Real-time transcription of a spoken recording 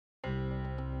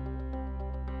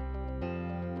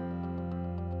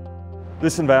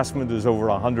This investment is over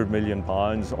 £100 million,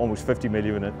 almost 50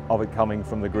 million of it coming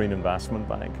from the Green Investment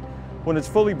Bank. When it's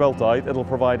fully built out, it'll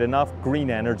provide enough green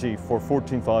energy for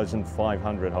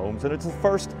 14,500 homes, and it's the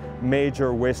first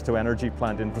major waste-to-energy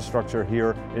plant infrastructure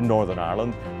here in Northern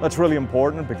Ireland. That's really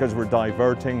important because we're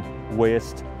diverting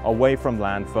waste away from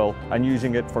landfill and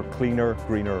using it for cleaner,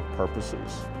 greener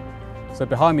purposes. So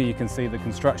behind me you can see the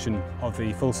construction of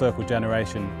the full circle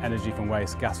generation energy from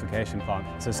waste gasification plant.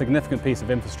 It's a significant piece of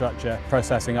infrastructure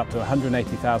processing up to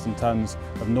 180,000 tonnes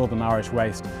of Northern Irish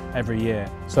waste every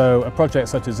year. So a project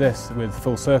such as this with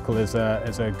full circle is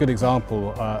a good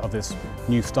example of this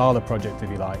new style of project, if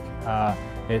you like.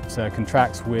 It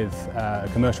contracts with a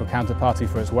commercial counterparty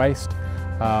for its waste.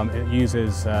 It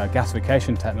uses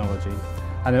gasification technology.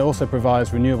 And it also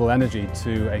provides renewable energy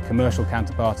to a commercial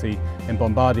counterparty in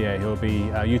Bombardier who will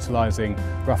be utilising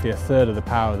roughly a third of the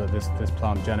power that this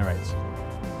plant generates.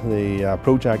 The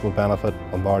project will benefit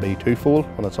Bombardier twofold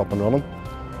when it's up and running.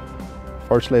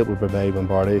 Firstly, it will provide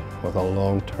Bombardier with a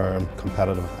long-term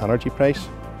competitive energy price,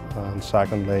 and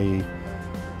secondly,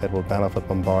 it will benefit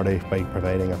Bombardier by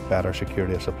providing a better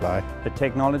security of supply. The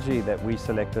technology that we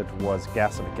selected was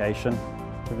gasification.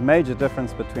 The major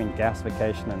difference between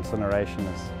gasification and incineration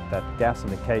is that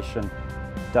gasification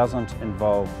doesn't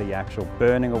involve the actual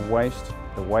burning of waste.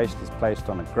 The waste is placed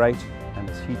on a grate and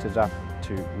is heated up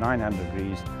to 900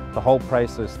 degrees. The whole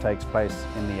process takes place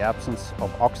in the absence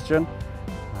of oxygen,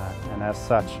 and as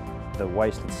such, the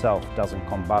waste itself doesn't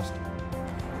combust.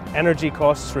 Energy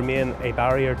costs remain a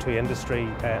barrier to industry,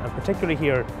 and particularly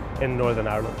here in Northern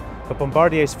Ireland. But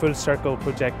Bombardier's Full Circle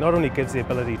project not only gives the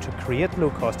ability to create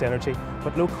low-cost energy,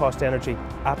 but low-cost energy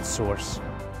at source.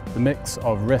 The mix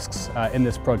of risks in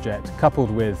this project, coupled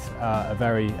with a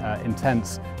very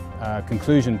intense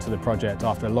conclusion to the project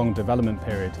after a long development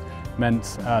period,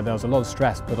 meant there was a lot of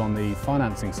stress put on the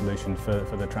financing solution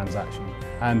for the transaction.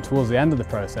 And towards the end of the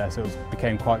process, it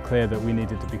became quite clear that we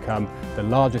needed to become the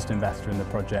largest investor in the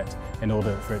project in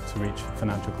order for it to reach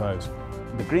financial close.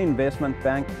 The Green Investment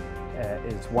Bank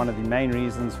is one of the main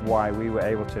reasons why we were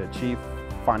able to achieve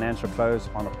financial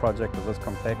close on a project of this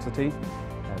complexity.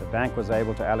 The bank was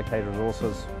able to allocate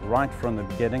resources right from the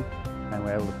beginning, and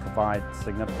we're able to provide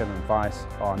significant advice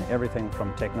on everything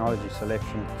from technology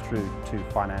selection through to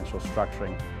financial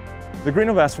structuring. The Green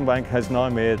Investment Bank has now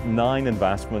made 9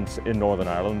 investments in Northern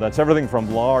Ireland. That's everything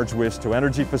from large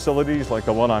waste-to-energy facilities like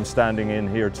the one I'm standing in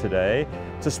here today,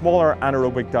 to smaller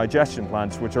anaerobic digestion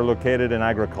plants which are located in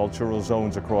agricultural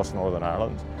zones across Northern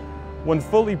Ireland. When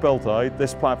fully built out,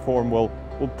 this platform will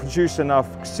produce enough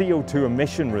CO2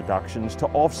 emission reductions to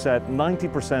offset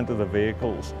 90% of the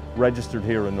vehicles registered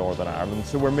here in Northern Ireland.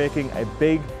 So we're making a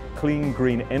big, clean,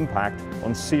 green impact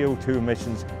on CO2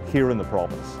 emissions here in the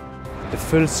province. The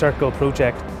Full Circle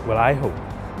project will, I hope,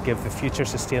 give the future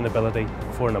sustainability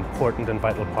for an important and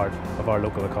vital part of our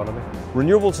local economy.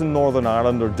 Renewables in Northern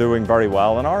Ireland are doing very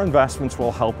well, and our investments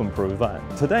will help improve that.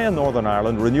 Today in Northern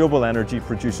Ireland, renewable energy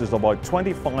produces about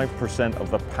 25%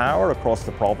 of the power across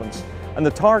the province, and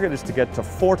the target is to get to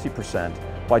 40%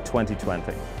 by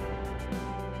 2020.